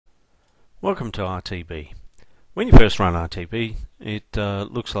Welcome to RTB. When you first run RTB, it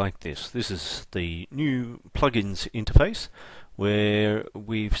looks like this. This is the new plugins interface where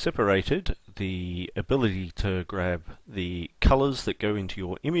we've separated the ability to grab the colors that go into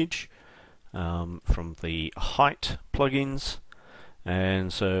your image from the height plugins.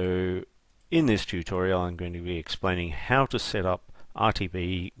 And so in this tutorial I'm going to be explaining how to set up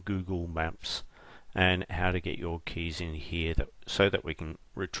RTB Google Maps and how to get your keys in here so that we can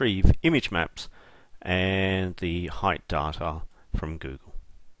retrieve image maps and the height data from Google.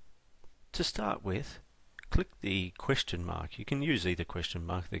 To start with, click the question mark. You can use either question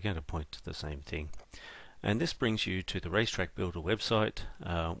mark, they're going to point to the same thing. And this brings you to the Racetrack Builder website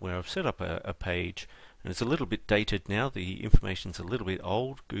where I've set up a page, and it's a little bit dated now. The information's a little bit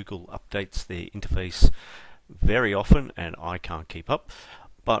old. Google updates their interface very often and I can't keep up.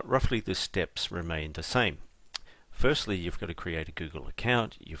 But roughly the steps remain the same. Firstly, you've got to create a Google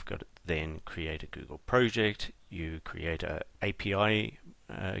account, you've got to then create a Google project, you create an API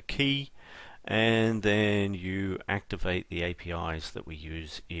key, and then you activate the APIs that we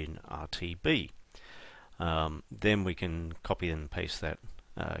use in RTB. Then we can copy and paste that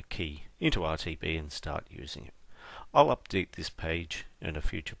key into RTB and start using it. I'll update this page at a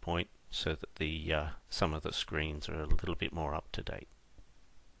future point so that the some of the screens are a little bit more up to date.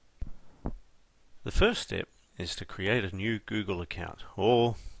 The first step is to create a new Google account,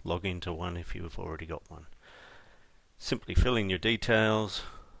 or log into one if you've already got one. Simply fill in your details,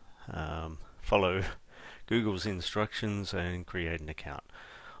 follow Google's instructions and create an account.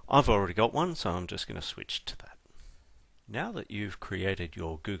 I've already got one, so I'm just going to switch to that. Now that you've created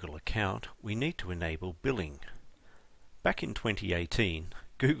your Google account, we need to enable billing. Back in 2018,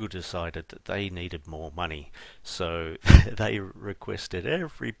 Google decided that they needed more money, so they requested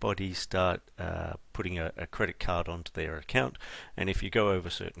everybody start putting a credit card onto their account, and if you go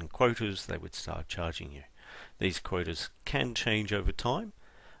over certain quotas they would start charging you. These quotas can change over time,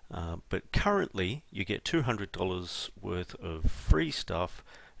 but currently you get $200 worth of free stuff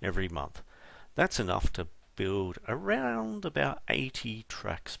every month. That's enough to build around about 80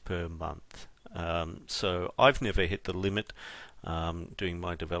 tracks per month. So I've never hit the limit doing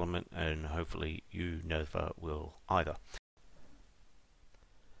my development, and hopefully you never will either.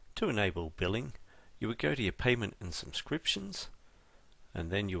 To enable billing, you would go to your payment and subscriptions, and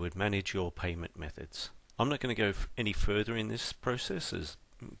then you would manage your payment methods. I'm not going to go any further in this process, as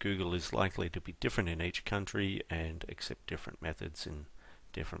Google is likely to be different in each country and accept different methods in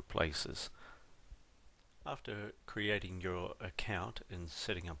different places. After creating your account and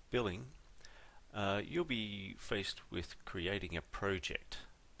setting up billing, you'll be faced with creating a project,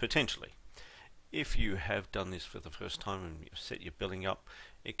 potentially. If you have done this for the first time and you've set your billing up,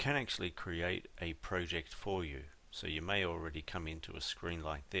 it can actually create a project for you. So you may already come into a screen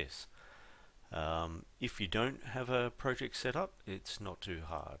like this. If you don't have a project set up, it's not too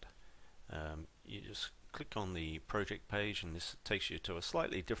hard. You just click on the project page and this takes you to a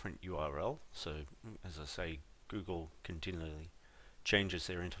slightly different URL. So as I say, Google continually changes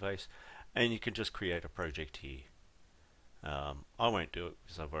their interface, and you can just create a project here. I won't do it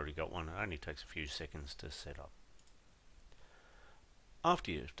because I've already got one. It only takes a few seconds to set up.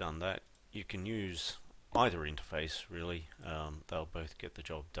 After you've done that, you can use either interface really. They'll both get the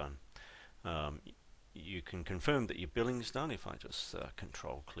job done. You can confirm that your billing is done. If I just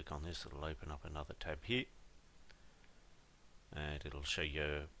control click on this, it'll open up another tab here, and it'll show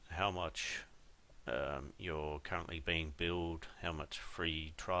you how much you're currently being billed, how much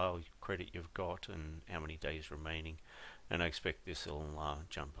free trial credit you've got, and how many days remaining. And I expect this will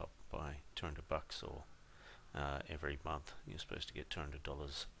jump up by $200 or every month you're supposed to get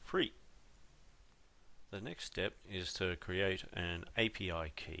 $200 free. The next step is to create an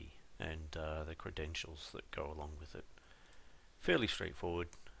API key and the credentials that go along with it. Fairly straightforward.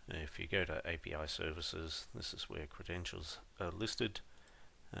 If you go to API services, this is where credentials are listed.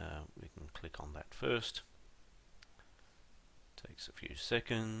 We can click on that first. Takes a few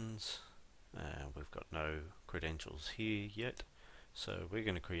seconds. We've got no credentials here yet, so we're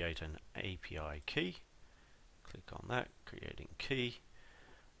going to create an API key. Click on that, creating key.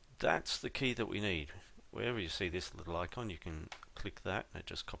 That's the key that we need. Wherever you see this little icon, you can click that and it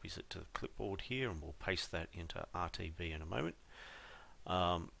just copies it to the clipboard here, and we'll paste that into RTB in a moment.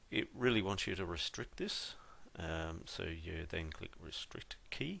 It really wants you to restrict this. So you then click restrict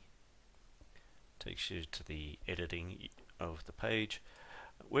key, takes you to the editing of the page.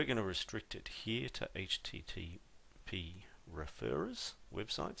 We're going to restrict it here to HTTP referrers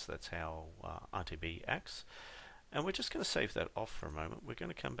websites. That's how RTB acts, and we're just going to save that off for a moment. We're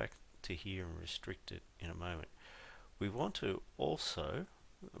going to come back to here and restrict it in a moment. We want to also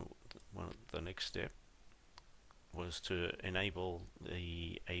the next step was to enable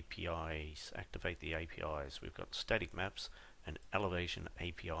the APIs, activate the APIs. We've got static maps and elevation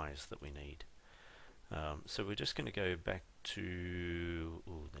APIs that we need. So we're just going to go back to,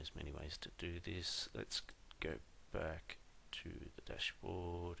 there's many ways to do this. Let's go back to the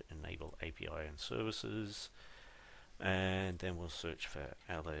dashboard, enable API and services, and then we'll search for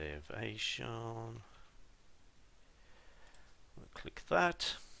elevation. We'll click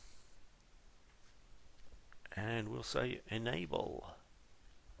that, and we'll say enable.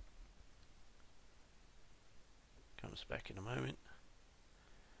 Comes back in a moment.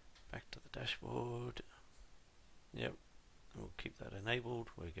 Back to the dashboard. Yep, we'll keep that enabled.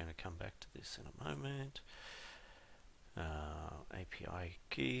 We're going to come back to this in a moment. API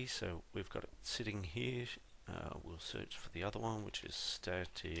key, so we've got it sitting here. We'll search for the other one, which is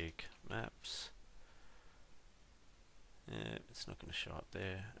static maps. Yeah, it's not going to show up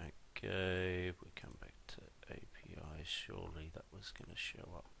there. Okay, we come back to API. Surely that was going to show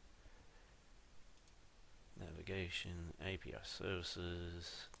up. Navigation, API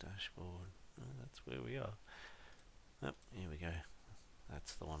services, dashboard. That's where we are. Oh, here we go.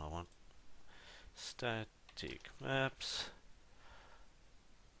 That's the one I want. Static maps.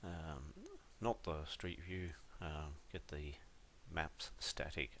 Not the street view. Get the maps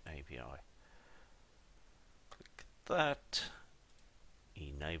static API. Click that.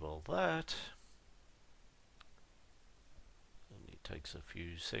 Enable that. Only takes a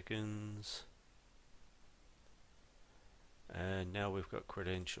few seconds. And now we've got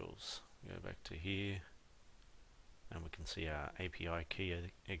credentials. Go back to here, and we can see our API key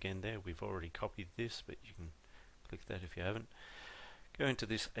again there. We've already copied this, but you can click that if you haven't. Go into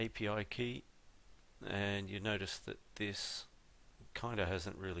this API key, and you notice that this kind of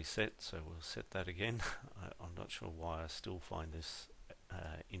hasn't really set, so we'll set that again. I'm not sure why I still find this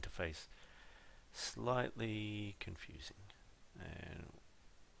interface slightly confusing, and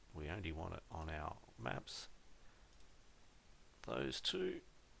we only want it on our maps. Those two,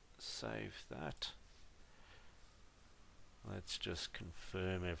 save that. Let's just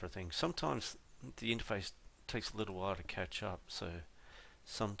confirm everything. Sometimes the interface takes a little while to catch up, so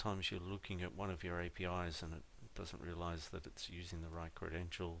sometimes you're looking at one of your APIs and it doesn't realize that it's using the right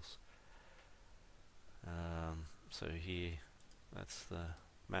credentials. So here, that's the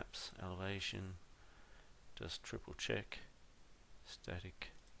maps elevation. Just triple check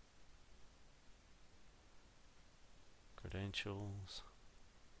static credentials,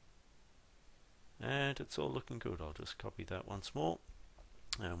 and it's all looking good. I'll just copy that once more,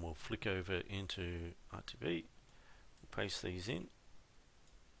 and we'll flick over into RTB, paste these in,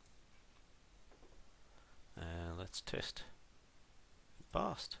 and let's test.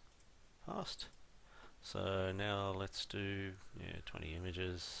 Passed. So now let's do 20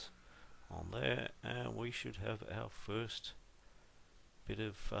 images on there, and we should have our first bit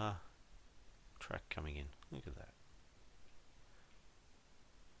of track coming in. Look at that.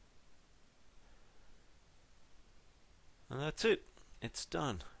 And that's it. It's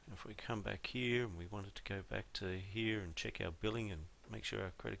done. If we come back here and we wanted to go back to here and check our billing and make sure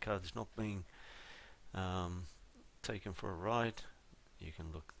our credit card is not being taken for a ride, you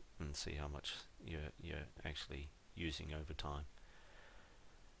can look and see how much you're actually using over time.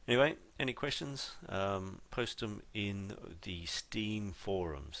 Anyway, any questions? Post them in the Steam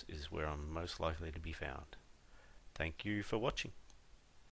forums, is where I'm most likely to be found. Thank you for watching.